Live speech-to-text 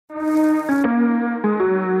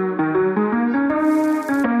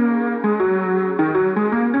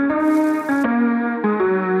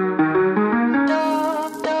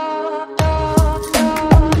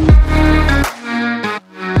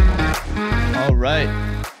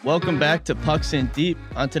right. Welcome back to Pucks in Deep.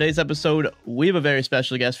 On today's episode, we have a very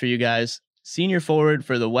special guest for you guys. Senior forward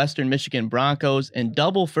for the Western Michigan Broncos and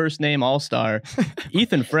double first name All-Star,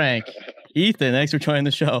 Ethan Frank. Ethan, thanks for joining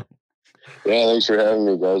the show. Yeah, thanks for having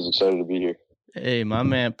me, guys. Excited to be here. Hey, my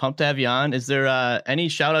man. Pumped to have you on. Is there any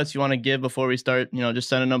shout-outs you want to give before we start, just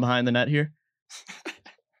sending them behind the net here?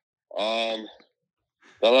 Not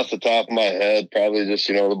off the top of my head, probably just,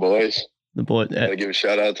 the boys. The boys. I give a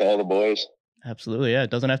shout-out to all the boys. Absolutely, yeah.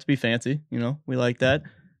 It doesn't have to be fancy, we like that.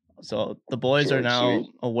 So the boys are now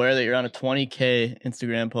aware that you're on a 20K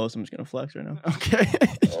Instagram post. I'm just going to flex right now. Okay.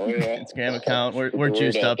 Oh, yeah. Instagram account. We're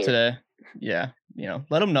juiced up today. Yeah,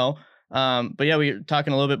 let them know. But yeah, we were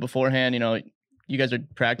talking a little bit beforehand. You guys are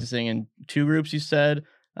practicing in two groups, you said.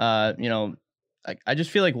 I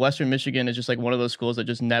just feel like Western Michigan is just like one of those schools that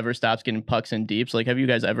just never stops getting pucks in deep. So, have you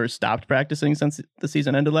guys ever stopped practicing since the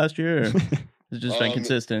season ended last year? Or has it just been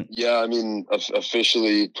consistent? Yeah, I mean,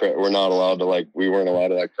 officially, we're not allowed to, we weren't allowed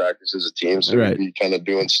to, practice as a team. So right. We'd be kind of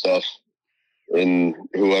doing stuff in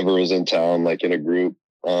whoever was in town, in a group.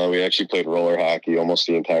 We actually played roller hockey almost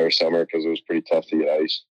the entire summer because it was pretty tough to get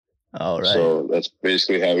ice. Oh, right. So that's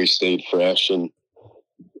basically how we stayed fresh. And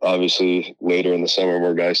obviously, later in the summer,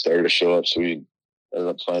 more guys started to show up. So we ended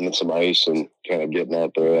up finding some ice and kind of getting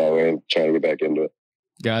out there that way and trying to get back into it.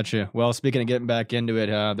 Gotcha. Well, speaking of getting back into it,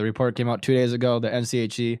 the report came out 2 days ago. The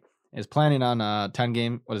NCHC is planning on a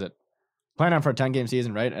 10-game. What is it? Planning on for a 10-game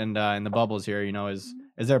season, right? And in the bubbles here,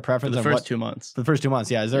 is there a preference for the first 2 months? For the first 2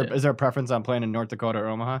 months, yeah. Is there a preference on playing in North Dakota or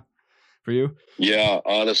Omaha for you? Yeah,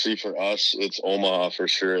 honestly, for us, it's Omaha for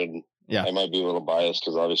sure. And yeah, I might be a little biased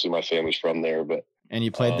because obviously my family's from there, but and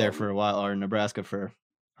you played there for a while, or Nebraska for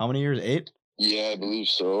how many years? 8? Yeah, I believe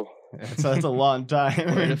so. So that's a long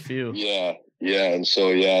time. Quite a few. Yeah. And so,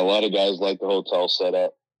 a lot of guys like the hotel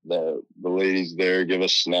setup. The ladies there give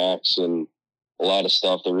us snacks and a lot of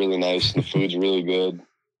stuff. They're really nice. The food's really good.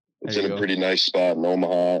 It's in a pretty nice spot in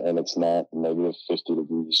Omaha, and it's not negative 50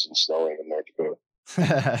 degrees and snowing in North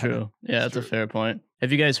Dakota. True. Yeah, that's a fair point.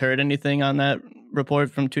 Have you guys heard anything on that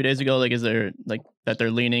report from 2 days ago? Is there that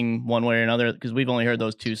they're leaning one way or another? Because we've only heard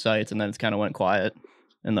those two sites, and then it's kind of went quiet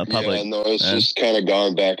in the public. Yeah, no, it's just kind of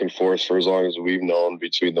gone back and forth for as long as we've known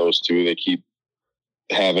between those two. They keep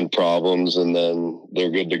having problems, and then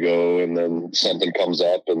they're good to go, and then something comes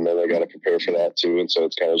up, and then they got to prepare for that too. And so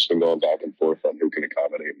it's kind of just been going back and forth on who can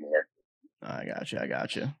accommodate more. I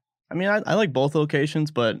got you. I mean, I like both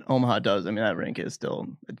locations, but Omaha does. I mean, that rink is still...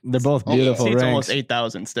 They're both beautiful rinks. It's almost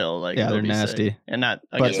 8,000 still. Yeah, they're nasty. Sick. And not...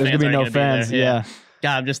 But there's going to be no fans, yeah.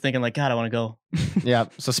 God, I'm just thinking God, I want to go. Yeah.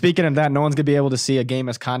 So speaking of that, no one's going to be able to see a game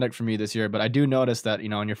misconduct from you this year, but I do notice that,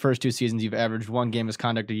 in your first 2 seasons, you've averaged 1 game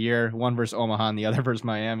misconduct a year, one versus Omaha and the other versus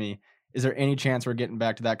Miami. Is there any chance we're getting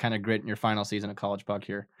back to that kind of grit in your final season of college puck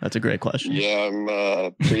here? That's a great question. Yeah,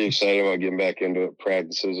 I'm pretty excited about getting back into it.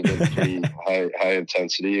 Practices have been pretty high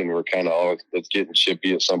intensity, and we're kind of all it's getting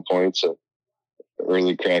chippy at some points.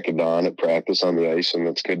 Early crack of dawn at practice on the ice, and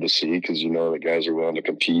it's good to see because the guys are willing to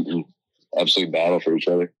compete and absolutely battle for each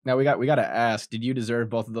other. Now we got to ask: did you deserve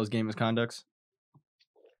both of those game misconducts?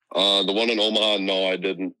 The one in Omaha, no, I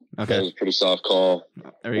didn't. Okay. That was a pretty soft call.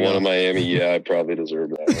 There you go. One in Miami, yeah, I probably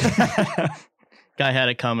deserved that. Guy had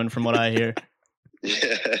it coming from what I hear.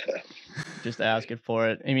 Yeah. Just asking for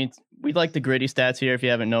it. I mean, we like the gritty stats here if you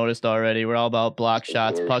haven't noticed already. We're all about block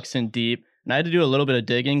shots, pucks in deep. And I had to do a little bit of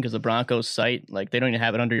digging because the Broncos site, they don't even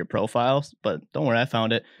have it under your profiles. But don't worry, I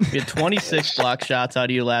found it. We had 26 block shots out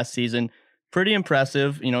of you last season. Pretty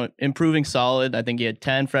impressive, improving solid. I think you had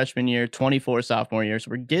 10 freshman year, 24 sophomore year.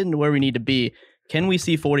 So we're getting to where we need to be. Can we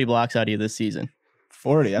see 40 blocks out of you this season?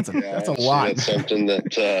 40, that's a lot. That's something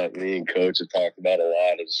that me and Coach have talked about a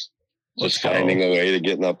lot is just finding a way to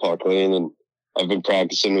get in that puck lane. And I've been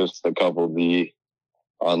practicing with a couple of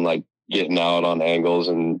on getting out on angles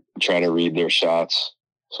and trying to read their shots.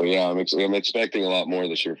 So yeah, I'm expecting a lot more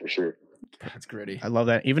this year for sure. That's gritty. I love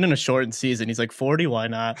that. Even in a shortened season, he's 40. Why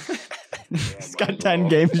not? He's got 10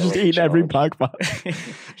 games. He's just eating every puck.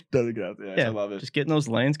 Doesn't get out there. Yeah, I love it. Just getting those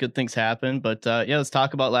lanes. Good things happen. But let's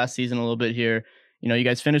talk about last season a little bit here. You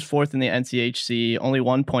guys finished 4th in the NCHC, only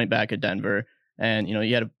 1 point back at Denver. And,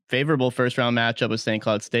 you had a favorable first-round matchup with St.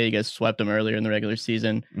 Cloud State. You guys swept them earlier in the regular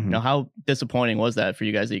season. Mm-hmm. How disappointing was that for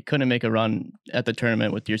you guys that you couldn't make a run at the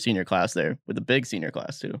tournament with your senior class there, with a big senior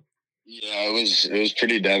class too? Yeah, it was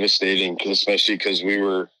pretty devastating, especially because we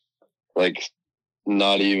were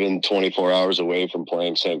not even 24 hours away from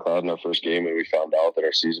playing St. Cloud in our first game, and we found out that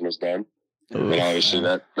our season was done. And obviously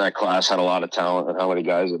that class had a lot of talent and how many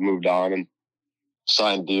guys that moved on and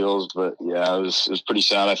signed deals. But yeah, it was pretty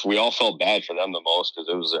sad. We all felt bad for them the most because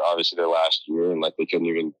it was obviously their last year and they couldn't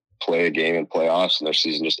even play a game in playoffs and their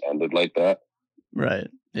season just ended like that. Right.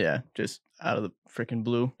 Yeah. Just out of the freaking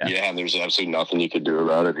blue. Yeah. And there's absolutely nothing you could do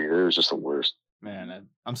about it either. It was just the worst. Man,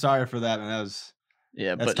 I'm sorry for that. And that's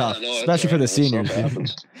but tough, no, especially for the seniors.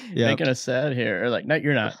 Yeah, making us sad here. Or like, no,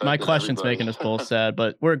 you're not. My question's making us both sad,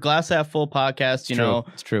 but we're a glass half full podcast. You know,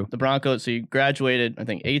 it's true. The Broncos. So you graduated, I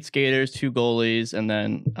think, 8 skaters, 2 goalies, and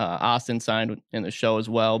then Austin signed in the show as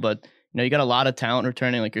well. But you got a lot of talent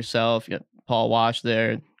returning, like yourself. You got Paul Wash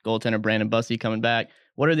there, goaltender Brandon Bussey coming back.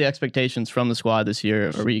 What are the expectations from the squad this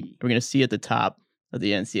year? Are we going to see at the top of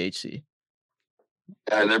the NCHC?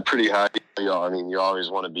 Yeah, they're pretty high. I mean, you always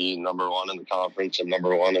want to be number 1 in the conference and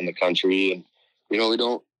number 1 in the country. And,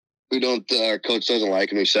 our coach doesn't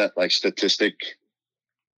like when we set like statistic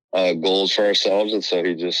goals for ourselves. And so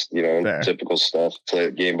he just, Fair. Typical stuff, play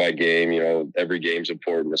it game by game. Every game's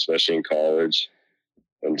important, especially in college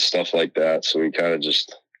and stuff like that. So we kind of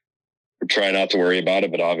just try not to worry about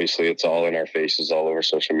it, but obviously it's all in our faces all over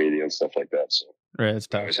social media and stuff like that. So right, it's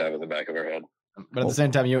tough. always have it in the back of our head. But at the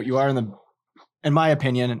same time, you are in my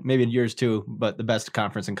opinion, maybe in yours too, but the best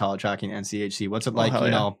conference in college hockey in NCHC. What's it like,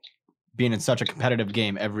 being in such a competitive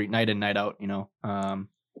game every night in, night out, and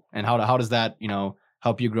how does that,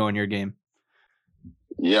 help you grow in your game?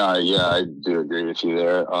 Yeah, I do agree with you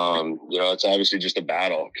there. It's obviously just a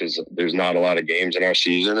battle because there's not a lot of games in our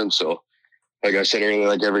season. And so, like I said earlier,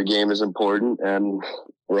 like every game is important and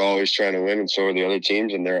we're always trying to win. And so are the other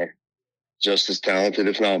teams, and they're just as talented,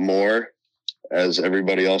 if not more, as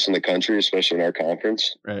everybody else in the country, especially in our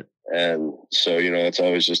conference. Right. And so, it's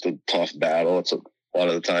always just a tough battle. It's a lot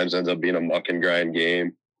of the times ends up being a muck and grind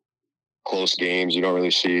game, close games. You don't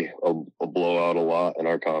really see a blowout a lot in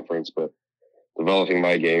our conference, but developing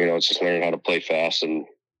my game, it's just learning how to play fast and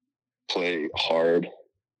play hard,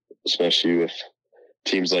 especially with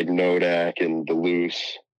teams like Nodak and Duluth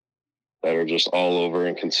that are just all over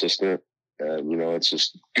and consistent. And, it's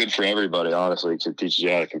just good for everybody, honestly, because it teaches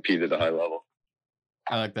you how to compete at a high level.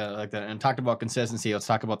 I like that. And talked about consistency. Let's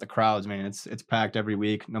talk about the crowds, man. It's packed every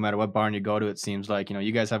week, no matter what barn you go to. It seems like,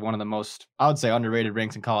 you guys have one of the most, I would say, underrated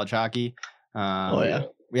rinks in college hockey.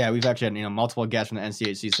 Yeah, we've actually had, multiple guests from the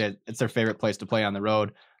NCHC say it's their favorite place to play on the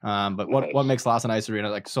road. But what makes Lawson Ice Arena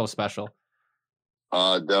like so special?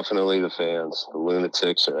 Definitely the fans. The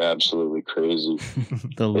Lunatics are absolutely crazy.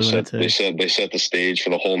 The Lunatics. They set the stage for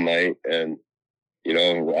the whole night, and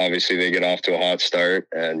obviously they get off to a hot start,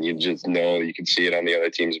 and you just know, you can see it on the other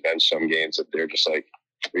team's bench some games that they're just like,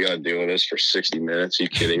 we got to deal with this for 60 minutes. Are you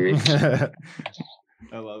kidding me?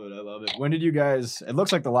 I love it. When did you guys, it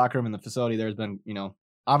looks like the locker room in the facility there's been,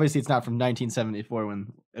 obviously it's not from 1974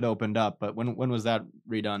 when it opened up, but when was that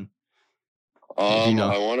redone? I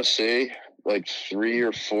want to say like 3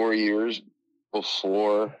 or 4 years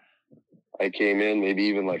before I came in, maybe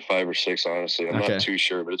even like 5 or 6, honestly. I'm not too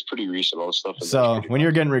sure, but it's pretty recent. All the stuff. So when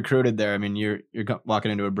you're getting recruited there, I mean, you're walking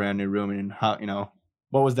into a brand new room, and how,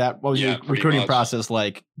 what was that? What was your recruiting process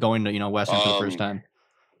like going to, Western for the first time?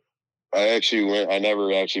 I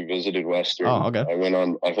never actually visited Western. Oh, okay. I went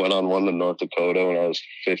on one to North Dakota when I was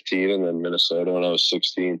 15, and then Minnesota when I was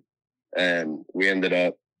 16. And we ended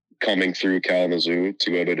up coming through Kalamazoo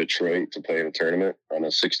to go to Detroit to play in a tournament on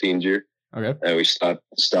a 16 year. Okay. And we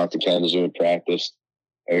stopped in Kalamazoo and practiced.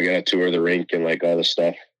 And we got to tour the rink and like all the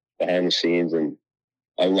stuff behind the scenes. And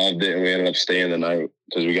I loved it. And we ended up staying the night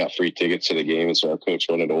because we got free tickets to the game. And so our coach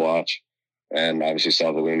wanted to watch. And obviously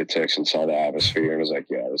saw the Lunatics and saw the atmosphere and was like,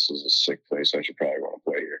 yeah, this is a sick place. I should probably want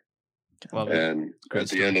to play here. Love and at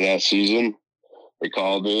the end of that season, they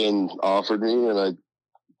called me and offered me. And I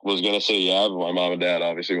was going to say yeah, but my mom and dad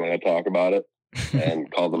obviously want to talk about it. And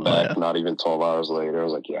called them back not even 12 hours later. I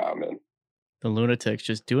was like, yeah, I'm in. The Lunatics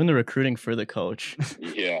just doing the recruiting for the coach.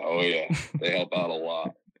 Yeah. Oh, yeah. They help out a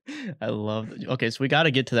lot. I love it. Okay, so we got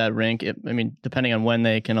to get to that rink. Depending on when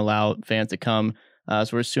they can allow fans to come. So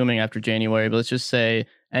we're assuming after January, but let's just say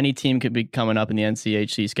any team could be coming up in the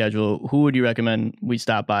NCHC schedule. Who would you recommend we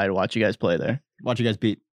stop by to watch you guys play there? Watch you guys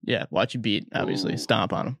beat. Yeah, watch you beat, obviously.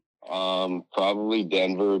 Stomp on them. Probably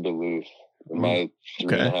Denver or Duluth. In my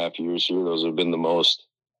 3.5 years here, those have been the most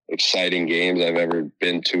exciting games I've ever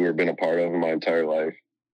been to or been a part of in my entire life.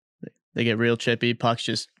 They get real chippy. Pucks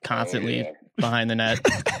just constantly behind the net.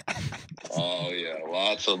 Oh, yeah.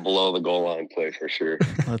 Lots of below the goal line play for sure.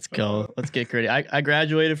 Let's go. Let's get gritty. I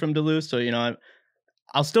graduated from Duluth, so,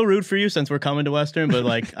 I'll still root for you since we're coming to Western, but,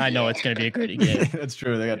 I know it's going to be a gritty game. That's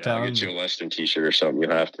true. They got talent. I'll get you a Western t-shirt or something. You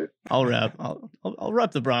have to. I'll rep. I'll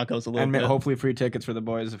rep the Broncos a little bit. And hopefully free tickets for the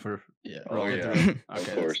boys if we're rolling through. Okay,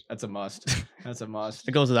 of course. That's a must. That's a must.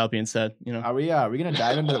 It goes without being said, Are we going to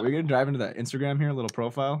dive into the Instagram here, a little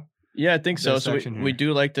profile? Yeah, I think so. So we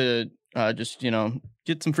do like to just,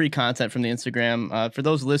 get some free content from the Instagram. For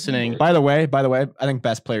those listening, By the way, I think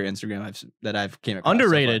best player Instagram that I've came across.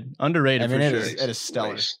 underrated I mean, for sure. it is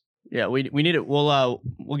stellar. Nice. Yeah, we need it. We'll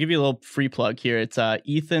give you a little free plug here. It's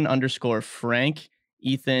Ethan_Frank.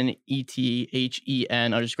 Ethan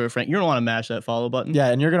ETHEN_Frank. You're gonna want to mash that follow button. Yeah,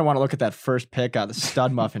 and you're gonna want to look at that first pick out the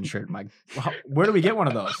stud muffin shirt. Where do we get one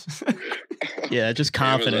of those? Yeah, just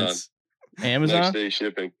confidence. Amazon. Next day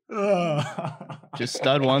shipping. Just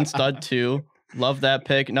stud 1, stud 2. Love that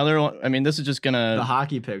pick. Another one. I mean, this is just The gonna.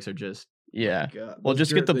 hockey picks are just. Yeah. God. We'll Those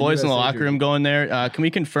just get the boys in the USA locker room jerseys. going there. Can we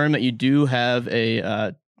confirm that you do have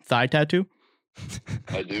a thigh tattoo?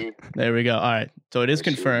 I do. There we go. All right. So it is I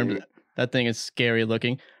sure confirmed. do. That thing is scary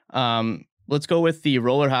looking. Let's go with the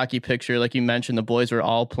roller hockey picture. Like you mentioned, the boys were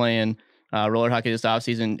all playing roller hockey this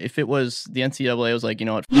offseason. If it was the NCAA was like, you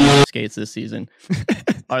know what, skates this season.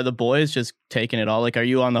 Are the boys just taking it all? Like, are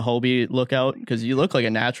you on the Hobie lookout? Because you look like a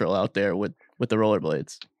natural out there with the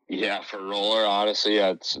rollerblades. Yeah, for roller, honestly,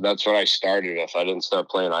 that's what I started with. I didn't start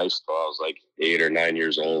playing ice till I was like 8 or 9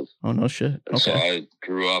 years old. Oh, no shit. And so Okay. I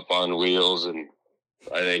grew up on wheels, and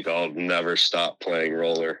I think I'll never stop playing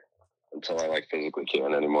roller until I physically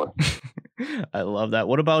can't anymore. I love that.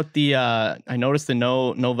 What about the, I noticed the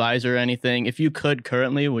no visor or anything. If you could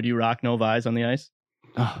currently, would you rock no vise on the ice?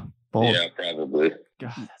 Oh, bold. Yeah, probably.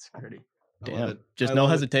 God, that's pretty. I love Damn. it. Just I no love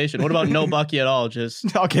it. hesitation. What about no Bucky at all?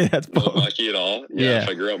 Just, Okay, that's No bold. lucky at all. Yeah, Yeah. if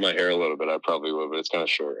I grew up my hair a little bit, I probably would, but it's kind of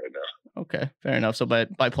short right now. okay, fair enough. So by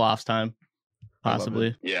playoffs time, I love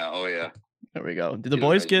possibly. Yeah, oh yeah. There we go. Did the Yeah,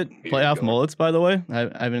 boys I- get we playoff go. mullets, by the way? I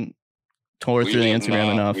haven't tore through the have Instagram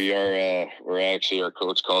not. enough. We are, we're actually, our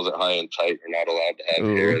coach calls it high and tight. We're not allowed to have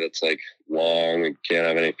Ooh. hair that's long. We can't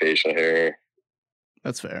have any facial hair.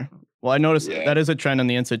 That's fair. Well, I noticed Yeah. that is a trend on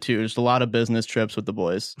the Insta too. There's a lot of business trips with the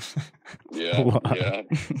boys. Yeah, Wow. yeah.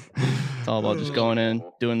 It's all about just going in,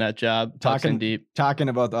 doing that job, pucks in Talking- deep. Talking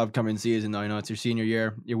about the upcoming season, though, it's your senior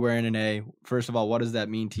year. You're wearing an A. First of all, what does that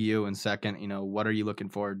mean to you? And second, what are you looking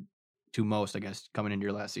forward to most, I guess, coming into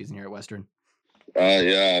your last season here at Western?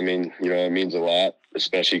 Yeah, I mean, it means a lot,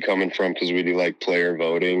 especially coming from, because we do player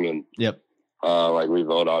voting, and Yep. we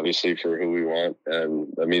vote obviously for who we want, and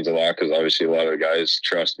that means a lot because obviously a lot of the guys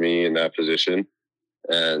trust me in that position,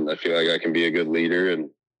 and I feel like I can be a good leader and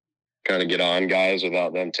kind of get on guys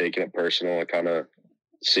without them taking it personal and kind of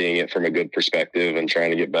seeing it from a good perspective and trying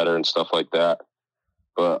to get better and stuff like that.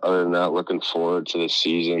 But other than that, looking forward to this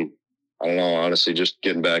season. I don't know, honestly, just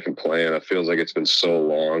getting back and playing. It feels like it's been so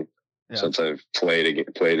long since I've played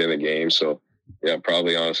in a game. So yeah,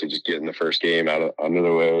 probably honestly just getting the first game under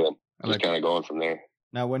the way and just kind of going from there.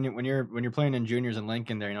 Now, when you're playing in juniors in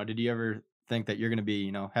Lincoln, there, did you ever think that you're going to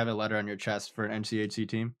be, have a letter on your chest for an NCHC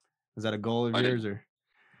team? Was that a goal of yours, or?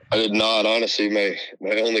 I did not. Honestly, my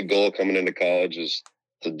only goal coming into college is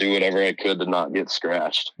to do whatever I could to not get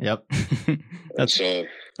scratched. Yep. That's so.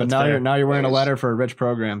 But That's now fair. you're wearing a That was- letter for a rich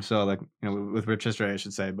program, so with rich history, I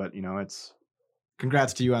should say. But it's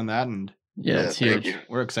congrats to you on that, and yeah, it's thank huge. you.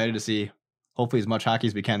 we're excited to see hopefully as much hockey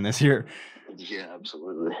as we can this year. Yeah,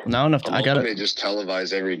 absolutely. Now enough. I'm I hoping got they it. just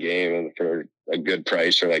televise every game and for a good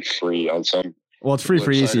price or free on some. Well, it's free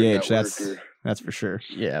for website or ECH. network That's for sure.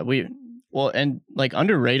 Yeah, and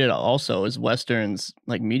underrated also is Western's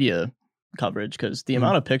media coverage, because the Mhm.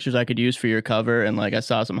 amount of pictures I could use for your cover, and I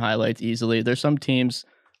saw some highlights easily. There's some teams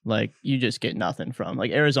you just get nothing from,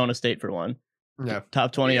 like Arizona State for one, Yeah,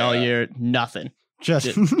 top 20 all Yeah. year, nothing. just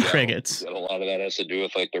Just crickets. And a lot of that has to do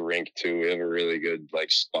with the rink too. We have a really good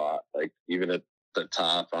spot. Even at the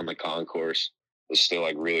top on the concourse is still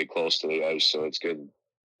really close to the ice, so it's good.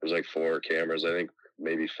 There's 4 cameras, I think,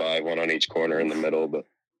 maybe 5, one on each corner in the middle. But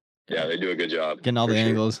yeah, they do a good job. getting all the for sure.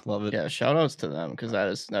 angles. Love it. Yeah, shout outs to them, because that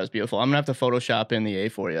was beautiful. I'm gonna have to Photoshop in the A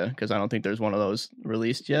for you, because I don't think there's one of those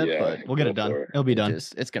released yet, Yeah. but We'll get it Go done. for it. It'll be done.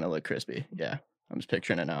 it's gonna look crispy. Yeah, I'm just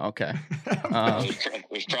picturing it now. Okay.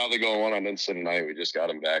 There's probably going one on Insta tonight. We just got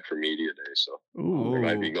him back for media day, so Ooh, there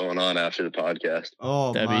might be going on after the podcast.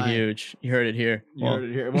 Oh, that'd my. be huge. You heard it here. You Well, heard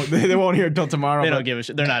it here. Well, they won't hear it till tomorrow. they but- don't give a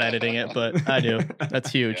shit. They're not editing it, but I do.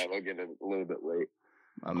 That's huge. Yeah, they'll get it a little bit late.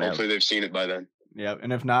 My man. Hopefully they've seen it by then. Yeah,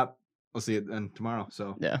 and if not, we'll see it then tomorrow.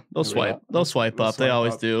 So, Yeah, they'll There we swipe. go. They'll swipe They'll up. They swipe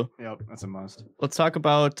always up. do. yep, that's a must. Let's talk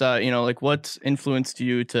about what influenced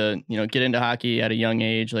you to get into hockey at a young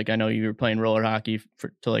age. I know you were playing roller hockey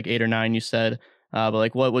till 8 or 9. You said,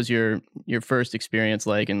 but what was your first experience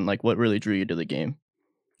like, and what really drew you to the game?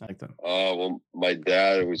 I like that. Well, my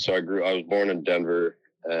dad. I was born in Denver,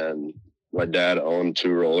 and my dad owned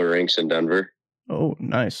 2 roller rinks in Denver. Oh,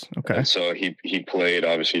 nice. Okay. And so he played,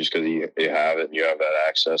 obviously, just because you have it and you have that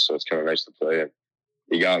access. So it's kind of nice to play. And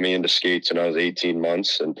he got me into skates when I was 18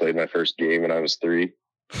 months and played my first game when I was 3.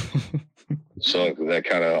 So that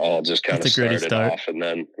kind of all just kind of That's a gritty started start. off. And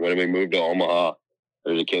then when we moved to Omaha,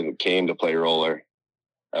 there's a kid that came to play roller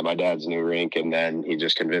at my dad's new rink, and then he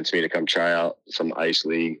just convinced me to come try out some ice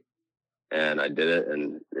league, and I did it,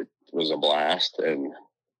 and it was a blast. And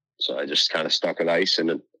so I just kind of stuck with ice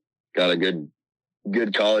and got a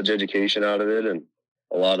good college education out of it, and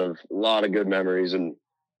a lot of good memories, and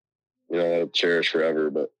I'll cherish forever.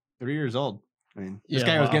 But 3 years old. I mean, this Yeah,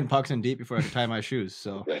 guy was wow. getting pucks in deep before I could tie my shoes.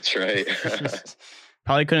 So that's right.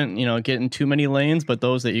 Probably couldn't, get in too many lanes, but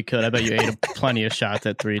those that you could, I bet you ate plenty of shots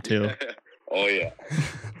at 3 too. Oh yeah.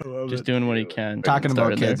 Just doing what he can. Talking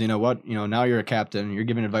about Started there. kids, now you're a captain, you're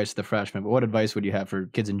giving advice to the freshmen, but what advice would you have for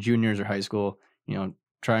kids in juniors or high school,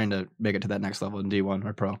 trying to make it to that next level in D1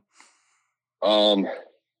 or pro?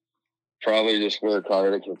 Probably just work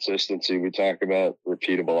hard at consistency. We talk about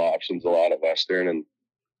repeatable options a lot at Western, and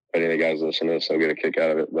if any of the guys listen to this, they'll get a kick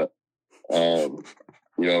out of it. But,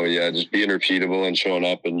 just being repeatable and showing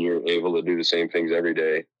up, and you're able to do the same things every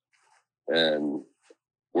day and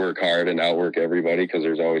work hard and outwork everybody, because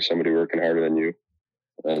there's always somebody working harder than you.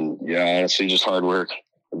 And honestly, just hard work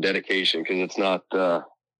and dedication, because it's not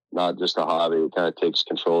just a hobby. It kind of takes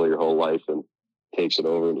control of your whole life and takes it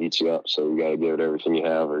over and eats you up. So you got to give it everything you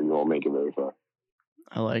have, or you won't make it very far.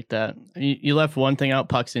 I like that. You left one thing out,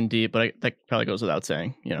 pucks in deep, but that probably goes without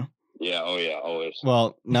saying, Yeah. Oh yeah. Always.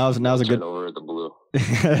 Well, now's a good. Over at the blue.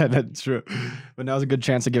 That's true. But now's a good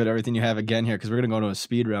chance to give it everything you have again here, because we're gonna go to a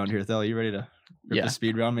speed round here. Thel, you ready to rip the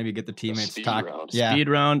speed round? Maybe get the teammates speed talk. round. Yeah. Speed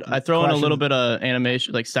round. I throw in a little Questions. bit of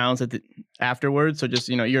animation, like sounds afterwards. So just,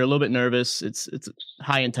 you're a little bit nervous. It's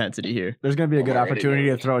high intensity here. There's gonna be a good Alrighty, opportunity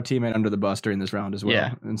to guys. throw a teammate under the bus during this round as well.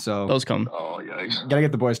 Yeah. And so Those come. Oh yikes. gotta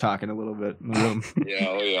get the boys talking a little bit in the room. Yeah.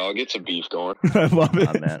 Oh yeah. I'll get some beef going. I love it.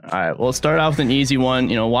 Oh, man. All right. Well, let's start off with an easy one.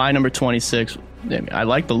 Why number 26? I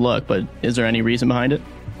like the look, but is there any reason behind it?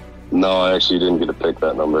 No, I actually didn't get to pick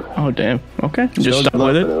that number. Oh, damn. Okay. Just Those- stuck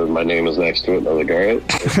with it. My name is next to it. And I was like, all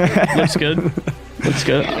right. Looks good. Looks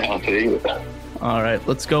good. I'll take it. All right.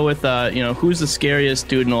 Let's go with, who's the scariest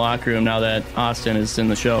dude in the locker room now that Austin is in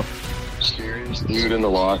the show? Scariest dude in the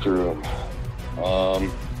locker room.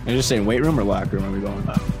 You're just saying weight room or locker room? Are we going?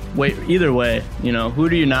 Wait, either way, who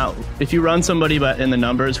do you not? If you run somebody in the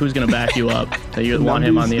numbers, who's going to back you up that you want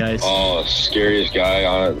him on the ice? Oh, scariest guy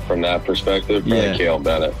on it from that perspective. Probably Yeah. Cale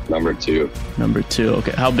Bennett, number 2. Number 2.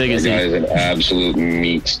 Okay. How big That is guy he? is an absolute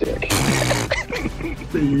meat stick.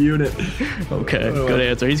 The unit. Okay. Good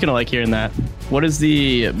answer. He's going to like hearing that. What is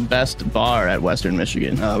the best bar at Western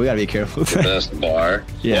Michigan? We gotta be careful. Best bar.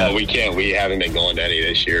 Yeah. Well, we haven't been going to any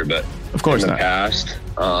this year, but Of course in the not. past,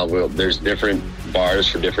 there's different bars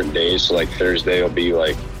for different days. So like Thursday will be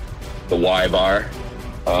like the Y bar.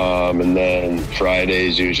 And then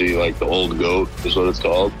Friday's usually like the Old Goat is what it's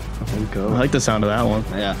called. I like the sound of that one.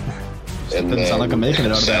 Yeah. And Doesn't sound like I'm making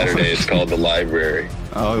it out of that one. Saturday it's called the Library.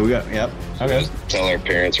 Oh, we got. Yep. Okay. Tell our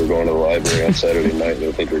parents we're going to the library on Saturday night.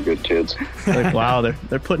 They think we're good kids. Like, wow,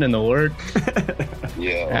 they're putting in the work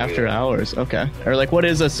Yeah. after hours. Okay. Or like, what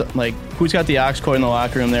is who's got the aux cord in the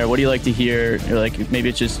locker room there? What do you like to hear? Or like, maybe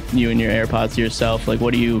it's just you and your AirPods to yourself. Like,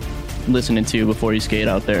 what are you listening to before you skate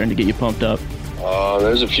out there and to get you pumped up?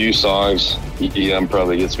 There's a few songs. EDM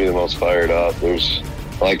probably gets me the most fired up. I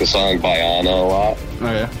like the song Bayana a lot.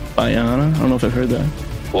 Oh yeah. Bayana? I don't know if I've heard that.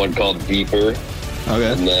 One called Deeper.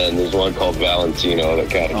 Okay. And then there's one called Valentino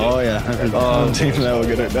that kind of Oh yeah. That'll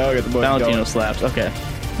get the boys Valentino going. slaps. Okay.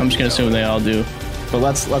 I'm just gonna assume they all do. But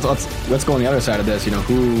let's go on the other side of this.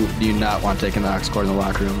 Who do you not want taking the aux cord in the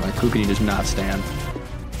locker room? Like, who can you just not stand?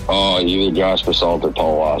 either Josh Basalt or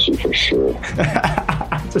Paul Wasser for sure.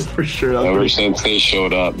 Just for sure. Ever since they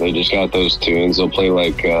showed up, they just got those tunes. They'll play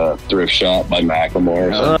like Thrift Shop by Macklemore.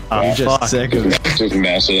 Or something. I'm just fuck. sick of it. Just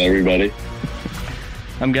mess with everybody.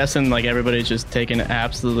 I'm guessing like everybody's just taking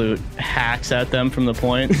absolute hacks at them from the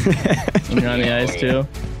point when you're on the ice too.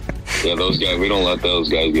 Yeah, those guys. We don't let those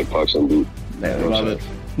guys get pucks on deep. I love it.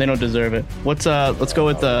 They don't deserve it. Let's go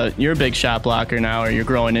with you're a big shot blocker now, or you're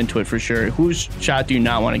growing into it for sure. Whose shot do you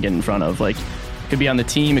not want to get in front of? Like, it could be on the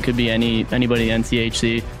team, it could be anybody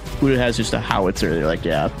NCHC. Who has just a howitzer? They're like,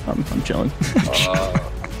 yeah, I'm chilling.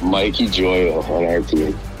 Mikey Joyo on our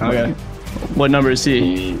team. Okay. What number is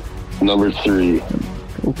he? He, number 3.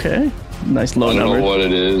 Okay, nice low I don't number. know what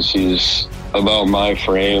it is. He's about my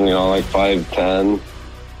frame, like 5'10",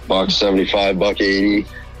 $175, $180.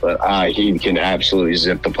 But he can absolutely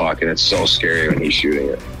zip the puck, and it's so scary when he's shooting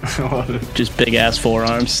it. Just big ass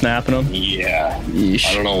forearms snapping them. Yeah. Yeesh.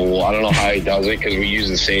 I don't know how he does it, because we use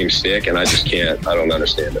the same stick, and I just can't. I don't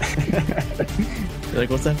understand it. You're like,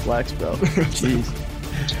 what's that flex, bro? Jeez.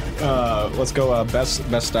 Let's go.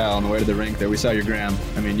 Best style on the way to the rink. There, we saw your gram.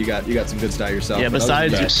 I mean, you got some good style yourself. Yeah,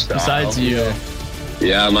 besides you.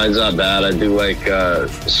 Yeah, mine's not bad. I do like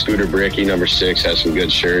Scooter Bricky, number 6, has some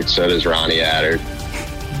good shirts. So does Ronnie Adder.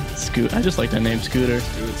 I just like that name, Scooter.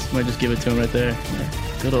 Scoots. Might just give it to him right there.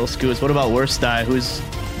 Yeah. Good old Scoots. What about worst style? Who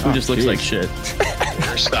just looks like shit?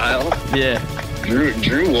 Worst style? Yeah.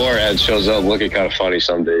 Drew Warhead shows up looking kind of funny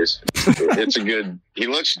some days. It's a good. He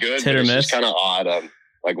looks good. Hit or but miss. It's kind of odd on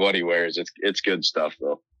like what he wears. It's good stuff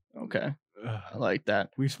though. Okay. I like that.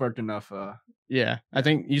 We've sparked enough. Yeah, I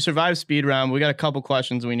think you survived speed round. We got a couple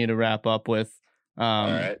questions we need to wrap up with. All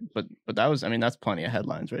right. But that was, I mean, that's plenty of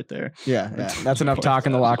headlines right there. Yeah. That's enough talk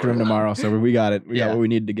in the locker room tomorrow. So we got it. We got what we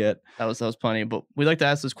needed to get. That was plenty. But we'd like to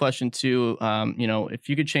ask this question too. If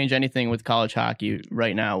you could change anything with college hockey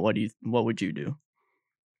right now, what would you do?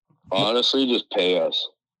 Honestly, just pay us.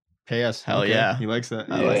 Pay us. Hell yeah. He likes that.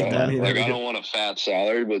 I like that. Like, I don't want a fat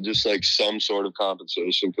salary, but just like some sort of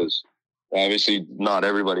compensation, because obviously not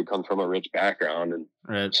everybody comes from a rich background,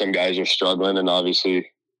 and some guys are struggling, and obviously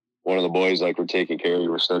one of the boys, like, we're taking care of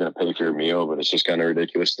you, we're still going to pay for your meal, but it's just kind of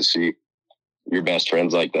ridiculous to see your best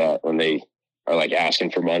friends like that when they are like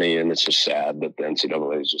asking for money, and it's just sad that the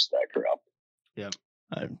NCAA is just that corrupt. Yep.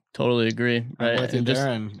 I totally agree. Right? I'm with you there,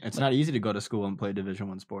 and it's not easy to go to school and play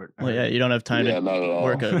Division I sport. Well, yeah, you don't have time to not at all.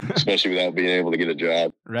 work it. Especially without being able to get a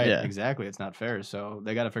job. Right, Yeah. exactly. It's not fair. So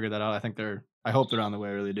they got to figure that out. I hope they're on the way,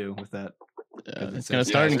 I really do, with that. It's going to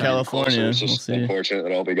start in California. It's just unfortunate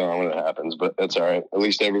that I'll be gone when it happens, but that's all right. At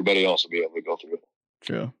least everybody else will be able to go through it.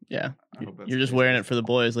 True. Yeah. You're just wearing it for the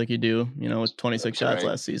boys like you do, with 26 shots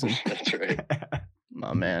last season. That's right.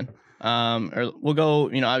 Oh, man. Or we'll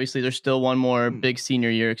go, obviously there's still one more big senior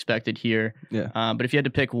year expected here. Yeah. But if you had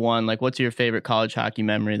to pick one, like, what's your favorite college hockey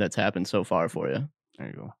memory that's happened so far for you? There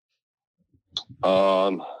you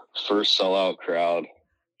go. First sellout crowd.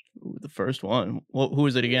 Ooh, the first one. Who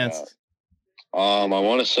was it against? I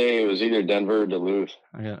want to say it was either Denver or Duluth.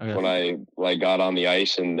 Okay. When I got on the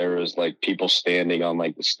ice and there was people standing on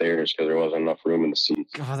the stairs because there wasn't enough room in the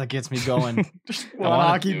seats. Oh, that gets me going. I want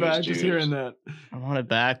hockey back, just hearing that. I want it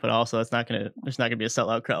back, but also there's not gonna be a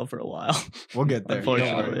sellout crowd for a while. We'll get there.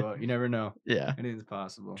 Unfortunately. You never know. Yeah. Anything's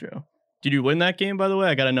possible. True. Did you win that game, by the way?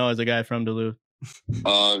 I gotta know as a guy from Duluth.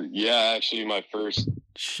 Yeah, actually my first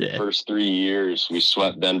 3 years we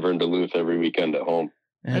swept Denver and Duluth every weekend at home.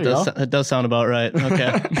 Yeah, it does sound about right.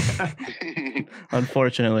 Okay.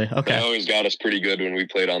 Unfortunately. Okay. They always got us pretty good when we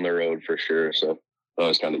played on the road for sure. So it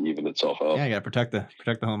always kind of evened itself out. Yeah, you got to protect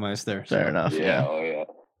the home ice there. Fair enough. Yeah. Oh, yeah.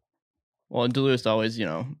 Well, Duluth's always,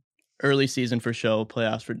 early season for show,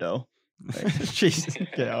 playoffs for dough. Jesus.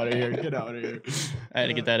 Get out of here. I had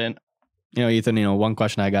to get that in. Ethan, one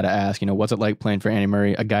question I got to ask, what's it like playing for Andy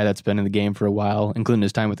Murray, a guy that's been in the game for a while, including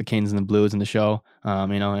his time with the Canes and the Blues in the show,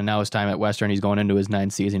 and now his time at Western, he's going into his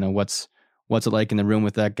 9th season. What's it like in the room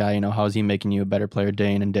with that guy? How is he making you a better player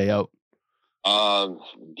day in and day out?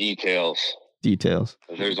 Details.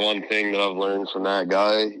 If there's one thing that I've learned from that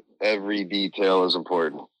guy, every detail is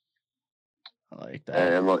important. I like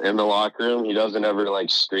that. And in the locker room, he doesn't ever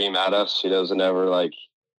scream at us. He doesn't ever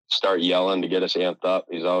start yelling to get us amped up.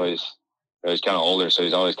 He's kind of older, so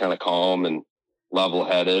he's always kind of calm and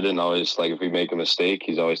level-headed, and always if we make a mistake,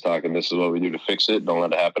 he's always talking, this is what we do to fix it, don't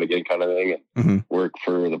let it happen again, kind of thing, and work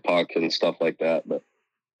for the puck and stuff like that. But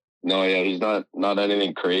no, yeah, he's not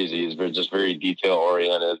anything crazy. He's just very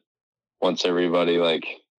detail-oriented. Wants everybody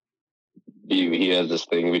he has this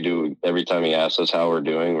thing we do every time he asks us how we're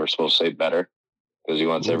doing, we're supposed to say better, because he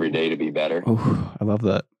wants every day to be better. Oh, I love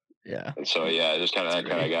that. Yeah. And so, yeah, just kind of that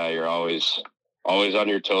kind of guy. You're always on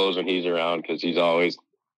your toes when he's around, because he's always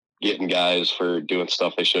getting guys for doing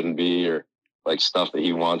stuff they shouldn't be, or stuff that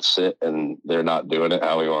he wants it and they're not doing it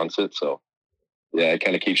how he wants it. So yeah, it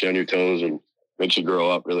kind of keeps you on your toes and makes you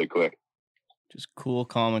grow up really quick. Just cool,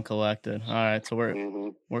 calm, and collected. All right, so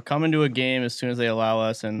we're coming to a game as soon as they allow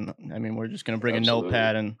us, and I mean we're just gonna bring a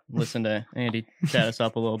notepad and listen to Andy chat us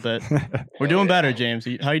up a little bit. We're doing better, James.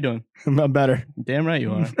 How you doing? I'm better. Damn right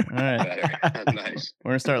you are. All right, Nice.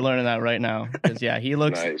 We're gonna start learning that right now, because he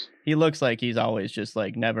looks nice. He looks like he's always just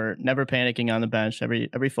never panicking on the bench.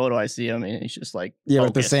 Every photo I see him, and he's just but focused.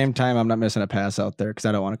 at the same time, I'm not missing a pass out there because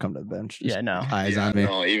I don't want to come to the bench. Just eyes on me.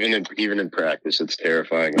 No, even in practice, it's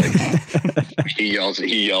terrifying. He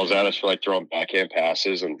yells at us for throwing backhand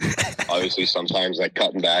passes, and obviously sometimes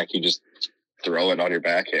cutting back, you just throw it on your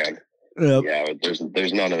backhand. Yep. Yeah, but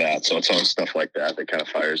there's none of that. So it's all stuff like that kind of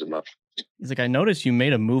fires him up. He's like, I noticed you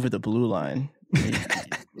made a move at the blue line.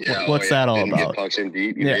 Yeah, what's that all didn't about? Get pucks in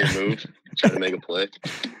deep. You made a move. Try to make a play.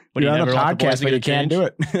 What, You're on a never want the boys podcast, to but get you can't changed? do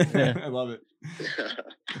it. Yeah. I love it.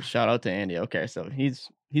 Shout out to Andy. Okay, so he's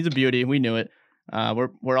a beauty. We knew it.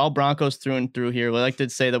 We're all Broncos through and through here. We like to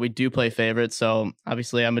say that we do play favorites. So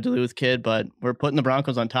obviously I'm a Duluth kid, but we're putting the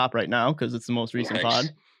Broncos on top right now because it's the most recent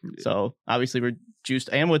pod. So obviously we're juiced,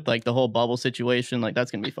 and with like the whole bubble situation, like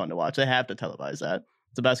that's gonna be fun to watch. They have to televise that.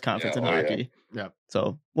 It's the best conference in hockey. Yeah.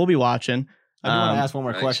 So we'll be watching. I do want to ask one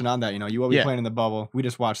more question on that. You know, you will be playing in the bubble. We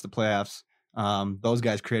just watched the playoffs. Those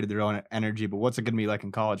guys created their own energy, but what's it going to be like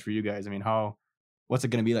in college for you guys? I mean, what's it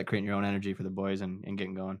going to be like creating your own energy for the boys and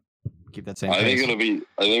getting going? Keep that same. I think it'll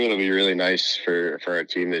be really nice for our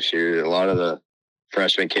team this year. A lot of the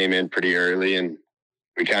freshmen came in pretty early, and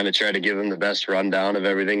we kind of tried to give them the best rundown of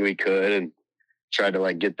everything we could, and tried to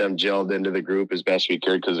like get them gelled into the group as best we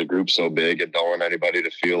could because the group's so big, and don't want anybody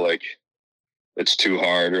to feel like it's too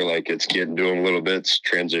hard or like it's getting to them a little bit. It's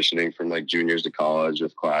transitioning from like juniors to college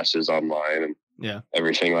with classes online and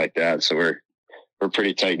everything like that. So we're a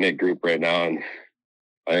pretty tight knit group right now, and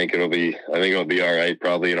I think it'll be all right,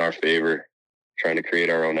 probably in our favor, trying to create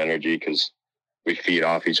our own energy because we feed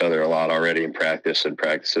off each other a lot already in practice, and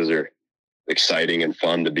practices are exciting and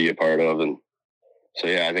fun to be a part of. And so,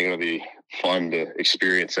 yeah, I think it'll be fun to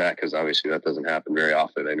experience that because obviously that doesn't happen very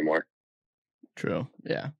often anymore. True.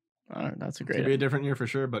 Yeah. All right, that's a great. It'll be a different year for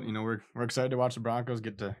sure, but you know we're excited to watch the Broncos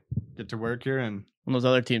get to work here. And when those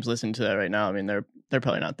other teams listening to that right now, I mean they're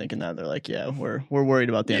probably not thinking that. They're like, yeah, we're worried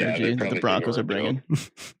about the energy that the Broncos are bringing.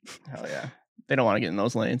 Hell yeah, they don't want to get in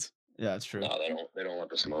those lanes. Yeah, it's true. No, they don't want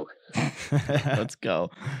the smoke. Let's go.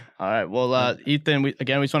 All right, well, Ethan, we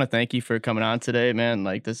just want to thank you for coming on today, man.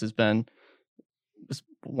 Like this has been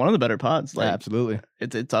one of the better pods. Like, absolutely,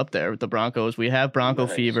 it's up there with the Broncos. We have Bronco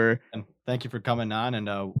fever. And thank you for coming on, and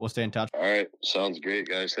we'll stay in touch. All right, sounds great,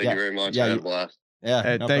 guys. Thank you very much. I had a blast. Yeah,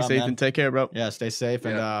 hey, thanks, problem, Ethan. man. Take care, bro. Yeah, stay safe,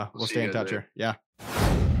 and we'll stay in touch here. Yeah.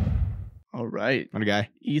 All right. What a guy.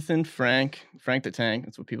 Ethan Frank the Tank.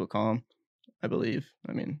 That's what people call him, I believe.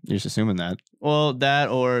 I mean, you're just assuming that. Well, that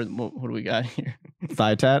or what do we got here?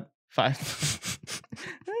 Thigh tat.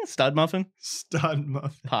 Stud muffin,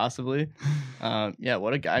 possibly. Yeah,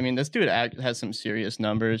 what a guy. I mean, this dude has some serious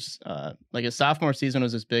numbers. Like his sophomore season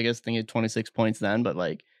was his biggest. I think he had 26 points then, but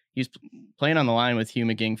like he's playing on the line with Hugh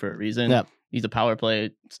McGing for a reason. Yep. He's a power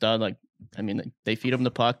play stud. Like, I mean, they feed him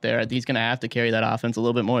the puck there. He's going to have to carry that offense a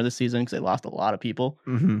little bit more this season because they lost a lot of people.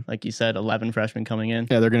 Mm-hmm. Like you said, 11 freshmen coming in.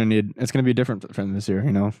 Yeah, it's going to be different for them this year,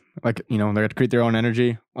 you know? Like, you know, they're going to create their own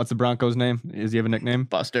energy. What's the Broncos' name? Does he have a nickname?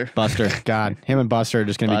 Buster. God, him and Buster are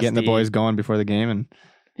just going to be getting the boys going before the game. And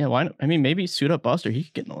yeah, why not? I mean, maybe suit up Buster. He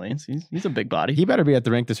could get in the lanes. He's a big body. He better be at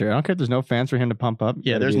the rink this year. I don't care if there's no fans for him to pump up.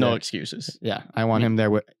 Yeah, there's no excuses. Yeah, I want him there.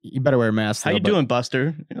 You better wear a mask. How you doing,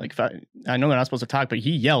 Buster? Like, I know they're not supposed to talk, but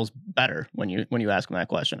he yells better when you ask him that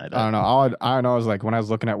question. I don't know. All I know is like when I was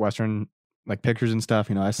looking at Western like pictures and stuff,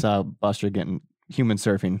 you know, I saw Buster getting human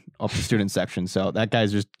surfing up the student section. So that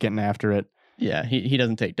guy's just getting after it. Yeah, he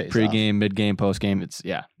doesn't take days pre-game, mid-game, post-game.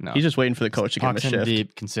 No. He's just waiting for the coach to give him a shift.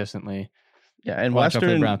 Deep consistently. Yeah, and Watch Western out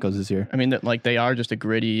for the Broncos this year. I mean, like they are just a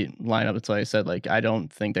gritty lineup. It's like I said. Like I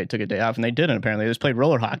don't think they took a day off, and they didn't. Apparently, they just played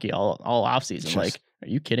roller hockey all off season. Like, are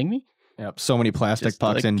you kidding me? Yep, so many plastic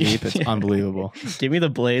pucks in deep. It's unbelievable. Give me the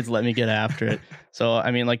blades. Let me get after it. So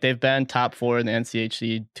I mean, like they've been top 4 in the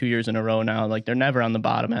NCHC 2 years in a row now. Like they're never on the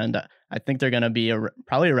bottom end. I think they're going to be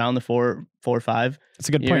probably around the 4 or 5. It's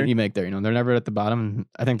a good point you make there. You know, they're never at the bottom.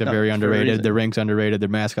 I think they're very underrated. Their rink's underrated. Their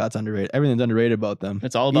mascot's underrated. Everything's underrated about them.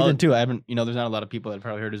 It's all about Ethan too. I haven't. You know, there's not a lot of people that have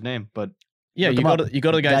probably heard his name, but yeah, you go to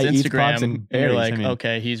the guy's Instagram and you're like,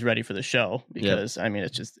 okay, he's ready for the show because I mean,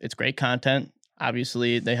 it's great content.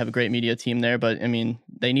 Obviously, they have a great media team there, but I mean,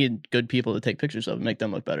 they need good people to take pictures of and make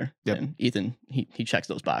them look better. Yep. And Ethan, he checks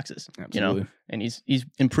those boxes. Absolutely. You know, and he's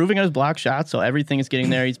improving on his block shots, so everything is getting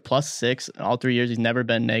there. He's +6 all 3 years. He's never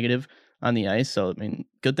been negative on the ice. So I mean,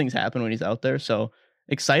 good things happen when he's out there. So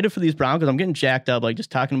excited for these Broncos. I'm getting jacked up, like just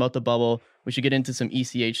talking about the bubble. We should get into some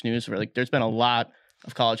ECH news where like there's been a lot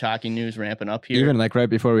of college hockey news ramping up here. Even like right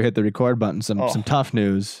before we hit the record button, some tough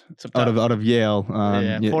news out of Yale.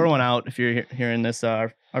 Pour one out if you're hearing this.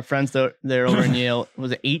 Our friends there over in Yale,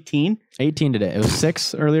 was it 18? 18 today. It was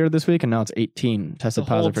 6 earlier this week, and now it's 18 tested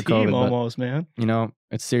positive for COVID. Almost, man. You know,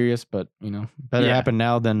 it's serious, but you know, better happen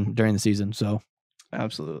now than during the season. So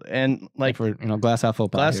absolutely, and like for glass half full.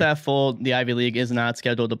 Glass half full. The Ivy League is not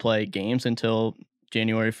scheduled to play games until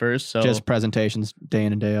January 1st. So just presentations day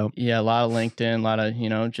in and day out. Yeah, a lot of LinkedIn, a lot of,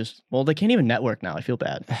 they can't even network now. I feel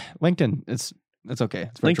bad. LinkedIn, it's okay.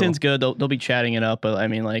 It's LinkedIn's good. They'll be chatting it up, but I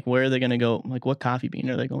mean, like, where are they going to go? Like, what coffee bean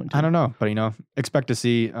are they going to? I don't know, but expect to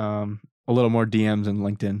see a little more DMs in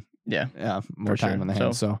LinkedIn Yeah. more For time sure. on the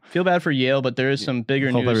hands. So Feel bad for Yale, but there is some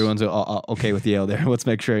bigger hope news. everyone's okay with Yale there. Let's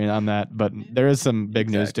make sure on that. But there is some big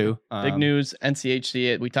news too. Big news,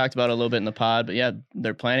 NCHC. We talked about it a little bit in the pod, but yeah,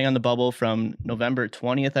 they're planning on the bubble from November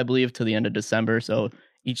 20th, I believe, to the end of December. So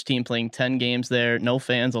each team playing 10 games there. No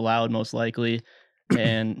fans allowed, most likely.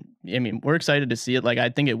 And I mean, we're excited to see it. Like, I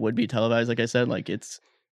think it would be televised. Like I said, like it's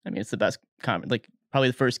the best comment. Like, probably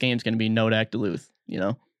the first game is going to be Nodak Duluth. You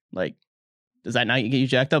know, like, does that not get you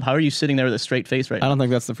jacked up? How are you sitting there with a straight face right now? I don't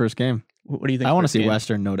think that's the first game. What do you think? I want to first see game?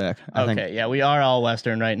 Western Nodak. Okay, yeah, we are all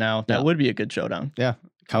Western right now. That would be a good showdown. Yeah,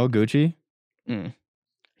 Kawaguchi,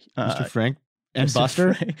 Mr. Frank, and Mr.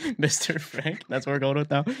 Buster. Mr. Frank. That's what we're going with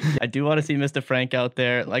now. I do want to see Mr. Frank out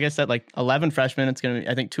there. Like I said, like 11 freshmen. It's going to be,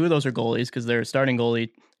 I think 2 of those are goalies because their starting goalie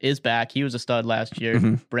is back. He was a stud last year.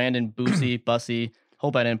 Brandon Bussy.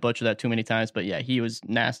 Hope I didn't butcher that too many times, but yeah, he was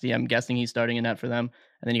nasty. I'm guessing he's starting in net for them.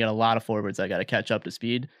 And then you got a lot of forwards that got to catch up to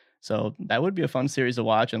speed. So that would be a fun series to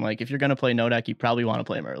watch. And like, if you're going to play Nodak, you probably want to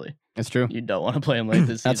play him early. It's true. You don't want to play him late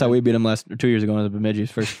this season. That's how we beat him 2 years ago in the Bemidji's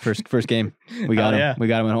first game. We got him. Yeah. We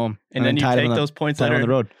got him at home. And then you take those points on the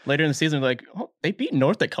road. Later in the season, like, oh, they beat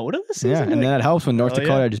North Dakota this season? Yeah, and like, then it helps when North hell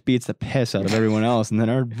Dakota yeah. just beats the piss out of everyone else, and then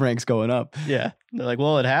our ranks going up. Yeah. They're like,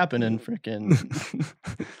 well, it happened in freaking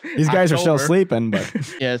These guys are still October. sleeping, but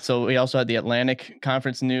Yeah, so we also had the Atlantic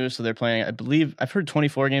Conference news. So they're playing, I believe, I've heard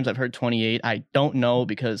 24 games. I've heard 28. I don't know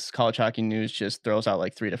because College Hockey News just throws out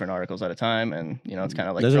like 3 different articles at a time. And, you know, it's kind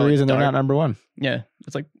of like... there's a throw reason they're dart. not number one. Yeah.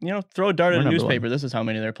 It's like, you know, throw a dart We're at a number newspaper. one. This is how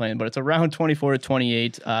many they're playing. But it's around 24 to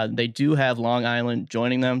 28. They do have Long Island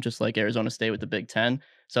joining them, just like Arizona State with the Big Ten.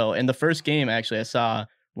 So in the first game, actually, I saw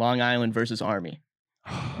Long Island versus Army.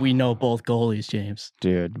 We know both goalies, James.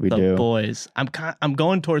 Dude, we the do. boys. I'm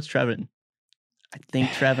going towards Trevin. I think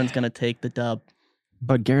Trevin's gonna take the dub.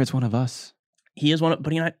 But Garrett's one of us. He is one,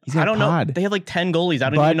 but you know, He's got I don't know. pod. They have like 10 goalies. I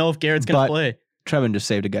don't But- even know if Garrett's gonna but- play. Trevin just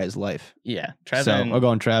saved a guy's life. Yeah, So Trevin. we're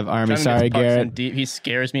going Trev. Army. Trevin Sorry, gets pucks in Garrett. deep. He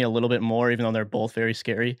scares me a little bit more, even though they're both very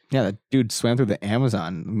scary. Yeah, that dude swam through the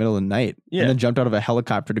Amazon in the middle of the night. Yeah. And then jumped out of a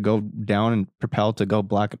helicopter to go down and propel to go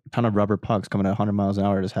block a ton of rubber pucks coming at 100 miles an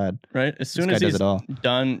hour at his head. Right. As soon This as guy does he's it all.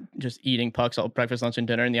 done just eating pucks all breakfast, lunch, and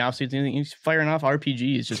dinner in the offseason, he's firing off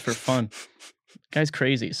RPGs just for fun. Guy's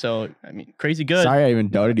crazy. So I mean, crazy good. Sorry I even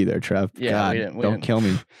doubted you there, Trev. Yeah, God, we didn't- don't kill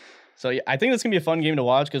me. So yeah, I think this can be a fun game to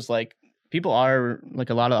watch because like people are like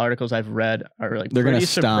a lot of articles I've read are like They're pretty gonna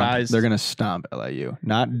stomp. surprised. They're gonna stomp LIU.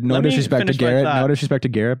 No Let me disrespect to finish my Garrett. thought. No disrespect to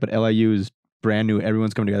Garrett, but LIU is brand new.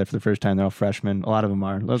 Everyone's coming together for the first time. They're all freshmen. A lot of them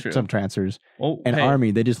are. True. Some transfers. Oh, And hey.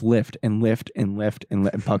 Army, they just lift and lift and lift and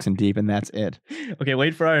let pucks in deep, and that's it. Okay,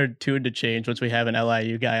 wait for our tune to change once we have an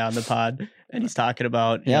LIU guy on the pod and he's talking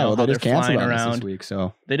about you know, Well, how they they're just canceled flying on us around. this week.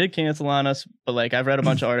 So They did cancel on us, but like I've read a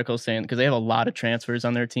bunch of articles saying because they have a lot of transfers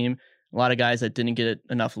on their team, a lot of guys that didn't get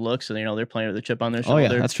enough looks, so you know they're playing with a chip on their oh shoulder.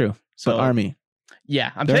 yeah, that's true. So But Army,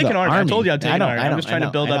 yeah, I'm They're taking the Army. I Army. told you I'm taking I know, Army. I I'm know, just trying I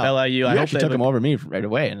to build know. up LIU. you I hope actually they took have him over me right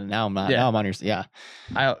away, and now I'm not. Yeah. Now I'm on your. Yeah,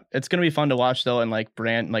 it's gonna be fun to watch though, and like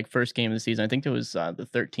first game of the season. I think it was the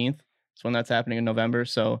 13th. It's when that's happening in November.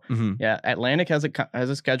 So Mhm. yeah, Atlantic has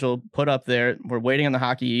a schedule put up there. We're waiting on the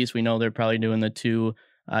Hockey East. We know they're probably doing the 2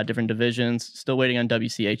 different divisions. Still waiting on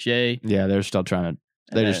WCHA. yeah. They're still trying to.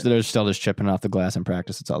 And They're still just chipping off the glass in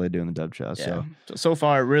practice. That's all they do in the dub show. yeah. So So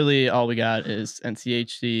far, really, all we got is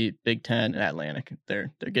NCHC, Big Ten, and Atlantic.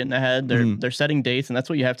 They're getting ahead. They're setting dates, and that's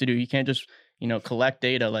what you have to do. You can't just collect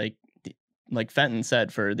data like Fenton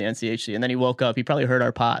said for the NCHC, and then he woke up. He probably heard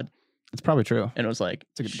our pod it's probably true. and it was like,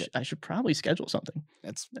 a good I should probably schedule something.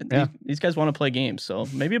 It's And yeah. these guys want to play games, so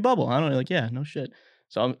maybe a bubble. I don't know. Like, yeah, no shit.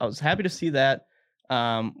 So I was happy to see that.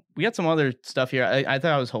 We got some other stuff here. I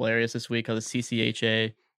thought it was hilarious this week how the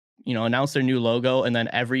CCHA, announced their new logo, and then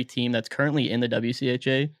every team that's currently in the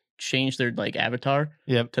WCHA changed their like avatar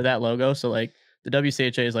Yep. to that logo. So like the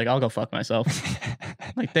WCHA is like, I'll go fuck myself.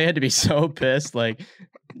 Like they had to be so pissed. Like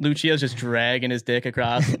Lucia's just dragging his dick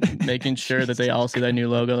across, making sure that they all see that new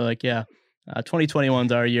logo. They're like, yeah,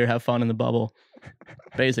 2021's our year. Have fun in the bubble,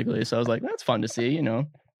 basically. So I was like, that's fun to see.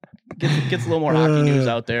 Gets a little more hockey news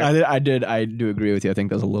out there. I do agree with you. I think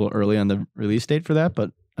that was a little early on the release date for that,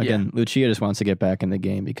 but again, Lucia just wants to get back in the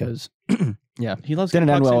game because He loves didn't getting end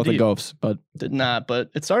pucks well in with the deep. Gophs, but Did not, but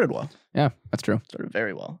it started well. yeah, that's true. Started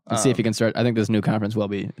very well. Let's see if he can start. I think this new conference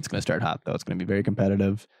it's going to start hot though. It's going to be very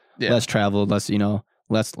competitive, Yeah. less traveled, less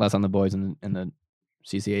less on the boys in the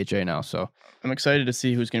CCHA now. So I'm excited to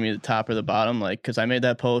see who's going to be the top or the bottom. Like, because I made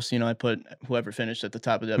that post, I put whoever finished at the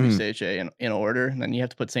top of the WCHA in order, and then you have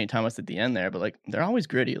to put St. Thomas at the end there. But like, they're always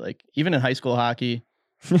gritty. Like, even in high school hockey,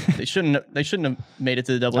 they shouldn't have made it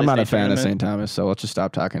to the double. I'm not a fan of St. Thomas, so let's just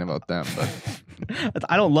stop talking about them. But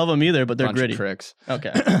I don't love them either, but they're bunch gritty. of tricks.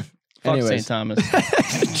 Okay. Fuck Anyways. St. Thomas.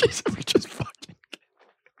 Jeez, we just fucking.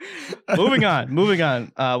 Moving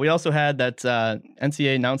on. We also had that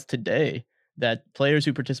NCAA announced today that players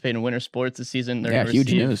who participate in winter sports this season, they're going to huge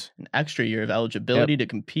receive news. an extra year of eligibility to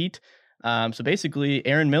compete. So basically,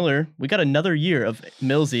 Aaron Miller, we got another year of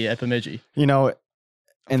Millsy at Bemidji. You know,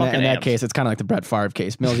 in Fucking that abs. case, it's kind of like the Brett Favre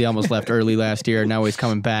case. Millsy almost left early last year. Now he's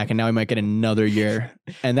coming back, and now he might get another year.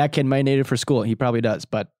 And that kid might need it for school. He probably does,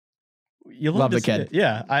 but You'll Love to the see kid. it.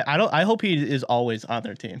 Yeah, I hope he is always on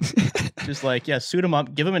their team. Just like, yeah, suit him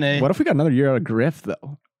up, give him an A. what if we got another year out of Griff,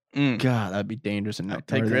 though? Mm. God, that'd be dangerous. And I'd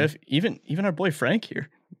take Griff, even our boy Frank here.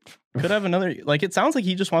 Could have another, like, it sounds like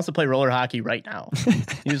he just wants to play roller hockey right now.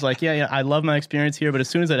 He was like, yeah, I love my experience here, but as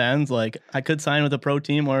soon as it ends, like, I could sign with a pro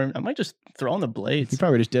team, or I might just throw on the He blades.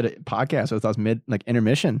 probably just did a podcast with us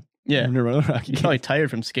intermission. Yeah, In the roller hockey he's probably tired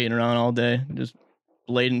from skating around all day, just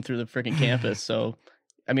blading through the freaking campus. So,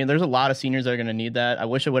 I mean, there's a lot of seniors that are going to need that. I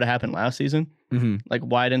wish it would have happened last season. Mm-hmm. Like,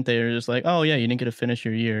 why didn't they just like, oh, yeah, you didn't get to finish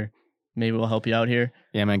your year. Maybe we'll help you out here.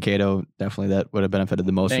 Yeah, Mankato, definitely that would have benefited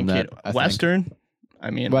the most from that. I think. Western,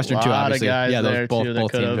 I mean, Western a too, lot obviously. of guys Yeah, there those too that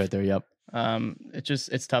both could teams have. right there. Yep.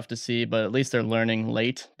 It's tough to see, but at least they're learning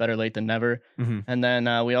late. Better late than never. Mhm. And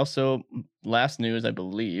then we also, last news, I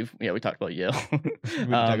believe, we talked about Yale. We can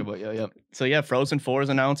talk about yep. So yeah, Frozen 4 is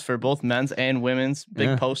announced for both men's and women's. Big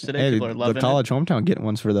Yeah. post today. Hey, People are loving the college hometown getting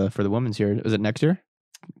ones for the women's here. Is it next year?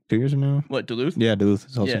 2 years from now? it. What, Duluth? Yeah, Duluth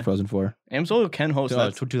is hosting Yeah. Frozen 4. Amsoil can host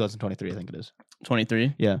that 2023, I think it is.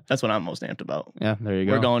 23. Yeah. That's what I'm most amped about. Yeah, there you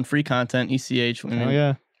go. We're going free content, ECH. I mean, Oh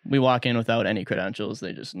yeah. we walk in without any credentials.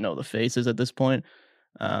 They just know the faces at this point.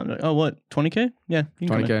 Like, oh, what? 20K? Yeah. You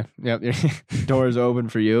can come in. 20K. Yep. Doors open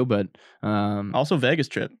for you, but Also, Vegas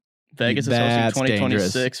trip. Vegas is That's hosting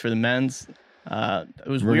 2026 dangerous. for the men's. It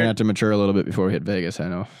was we're gonna weird. have to mature a little bit before we hit Vegas. I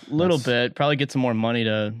know. A little That's- bit. Probably get some more money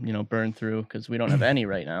to burn through because we don't have any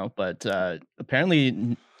right now. But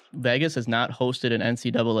apparently, Vegas has not hosted an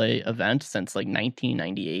NCAA event since like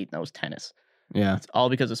 1998. That was tennis. Yeah. It's all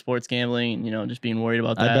because of sports gambling. Just being worried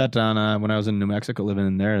about I that. bet on when I was in New Mexico living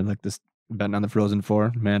in there, like this betting on the Frozen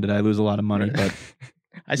 4. Man, did I lose a lot of money? But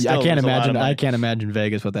I still can't lose a lot of imagine. money. I can't imagine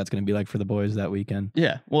Vegas what that's going to be like for the boys that weekend.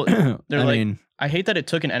 Yeah. Well, I they're like. mean, I hate that it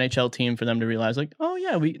took an NHL team for them to realize, like, oh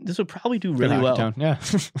yeah, this would probably do good really hockey well. town. Yeah.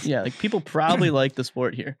 Yeah, like people probably like the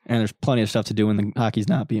sport here. And there's plenty of stuff to do when the hockey's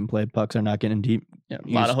not being played. Pucks are not getting deep. Yeah, a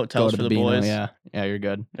You lot just of go hotels to for the Beano. boys. Yeah, you're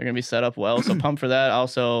good. They're gonna be set up well. So pumped for that.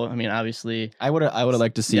 Also, I mean, obviously, I would have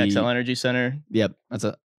liked to see. the XL Energy Center. Yep, that's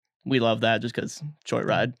a We love that just because short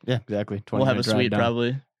ride. yeah, exactly. We'll have a 20-minute drive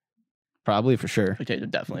suite down. probably. for sure. Okay,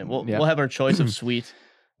 definitely. We'll Yeah. we'll have our choice of suite.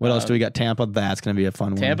 What else do we got? Tampa. That's going to be a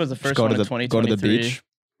fun one. Tampa's the Just first go one to in the, Go to the 2023. beach,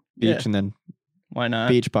 Yeah. and then Why not?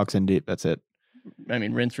 beach, pucks in deep. That's it. I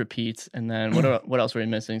mean, rinse, repeat, and then what else are we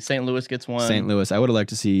missing? St. Louis gets one. St. Louis. I would have liked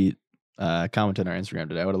to see. Comment on our Instagram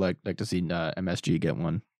today. I would have liked to see MSG get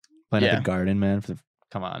one. Playing at Yeah. the Garden, man.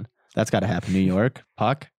 Come on, that's got to happen. New York,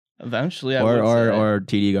 Puck, Eventually, I or would say. or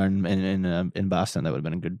TD Garden in Boston. That would have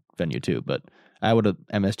been a good venue too. But I would have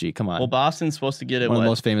MSG. Come on, Well, Boston's supposed to get it. one of what, the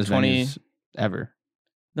most famous 20 venues ever.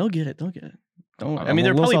 They'll get it. Don't. I I'm mean, a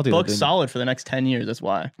they're little probably salty that booked they- solid for the next 10 years. That's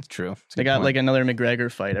why It's true. It's a they good got point. like another McGregor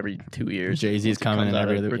fight every 2 years. Jay-Z's once he coming comes and out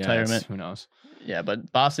every of other retirement. Who knows? Yeah,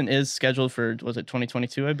 but Boston is scheduled for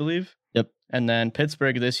 2022, I believe. Yep. And then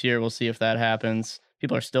Pittsburgh this year. We'll see if that happens.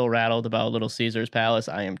 People are still rattled about Little Caesars Palace.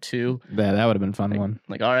 I am too. That would have been a fun one.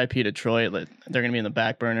 Like RIP Detroit. Like, they're gonna be in the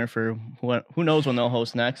back burner for who knows when they'll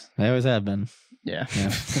host next. They always have been. Yeah. Yeah.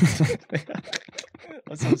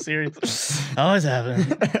 That's so serious. Always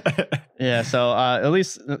happen. Yeah, so at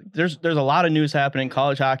least there's a lot of news happening.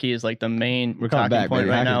 College hockey is like the main We're coming talking back, point baby.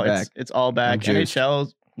 right now. Hockey's back. It's all back. I'm juiced.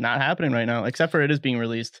 NHL's not happening right now, except for it is being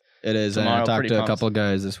released. It is. And I Tomorrow, talked pretty to a pumped. couple of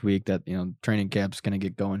guys this week that training camp's going to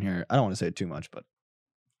get going here. I don't want to say too much, but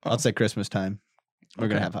I'll say Christmas time. We're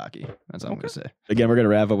Okay. gonna have hockey. That's all I'm Okay. gonna say. Again, we're gonna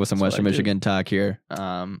wrap up with some That's what Western I do. Michigan talk here.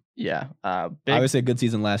 Yeah. Big, Obviously a good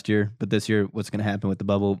season last year, but this year, what's gonna happen with the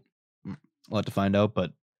bubble? We'll have to find out.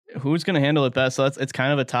 But who's going to handle it best? So it's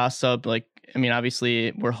kind of a toss up. Like, I mean,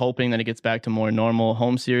 obviously, we're hoping that it gets back to more normal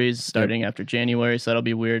home series starting after January. So that'll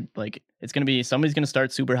be weird. Like, it's going to be somebody's going to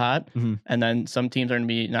start super hot, Mhm. and then some teams are going to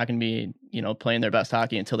be not going to be playing their best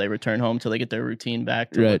hockey until they return home, till they get their routine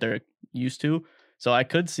back to Right. what they're used to. So I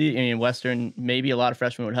could see, I mean, Western, maybe a lot of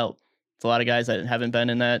freshmen would help. It's a lot of guys that haven't been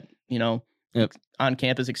in that, Yep. on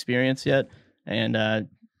campus experience yet, and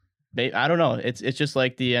I don't know. It's just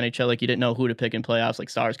like the NHL. Like, you didn't know who to pick in playoffs. Like,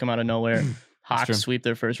 Stars come out of nowhere. Hawks true. sweep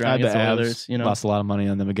their first I round against the bet Oilers. Avs lost a lot of money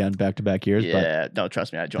on them again, back to back years. But Yeah, no,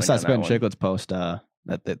 trust me, I I joined saw on that Spent one. Chicklets post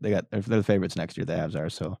that they're the favorites next year. The Avs are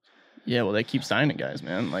so. Yeah, well, they keep signing guys,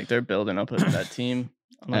 man. Like, they're building up that team.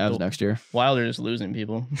 Avs next year. Wilder is losing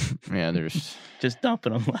people. Yeah, there's just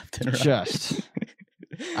dumping them left and right. Just,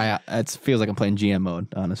 it feels like I'm playing GM mode.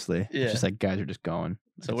 Honestly, Yeah. It's just like guys are just going.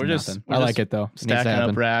 So It's we're just nothing. I like it though. It needs to stacking happen.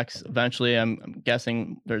 up racks. Eventually, I'm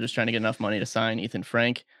guessing they're just trying to get enough money to sign Ethan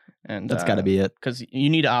Frank, and That's got to be it. because you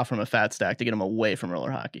need to offer him a fat stack to get him away from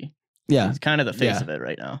roller hockey. Yeah, He's kind of the face Yeah. of it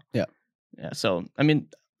right now. Yeah. Yeah. So I mean,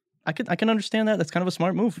 I can understand that. That's kind of a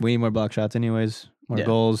smart move. we need more block shots, anyways. More Yeah.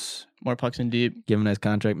 goals. More pucks in deep, Give him a nice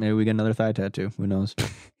contract. Maybe we get another thigh tattoo. Who knows?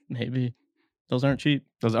 maybe. Those aren't cheap.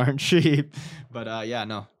 Those aren't cheap. But yeah,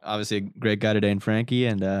 no. Obviously, a great guy today in Frankie,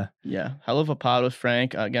 and Yeah, hell of a pod with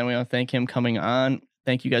Frank. Again, we want to thank him coming on.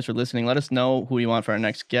 Thank you guys for listening. Let us know who you want for our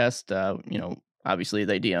next guest. Obviously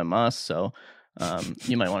they DM us, so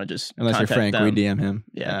you might want to just unless you're contact Frank, them. we DM him.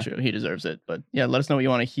 Yeah, true. He deserves it. But yeah, let us know what you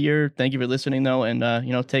want to hear. Thank you for listening, though, and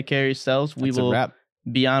take care of yourselves. We That's a will wrap.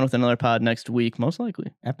 be on with another pod next week, most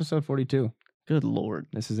likely. Episode 42. Good lord,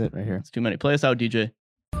 This is it right here. it's too many. Play us out, DJ.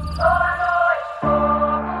 Illinois!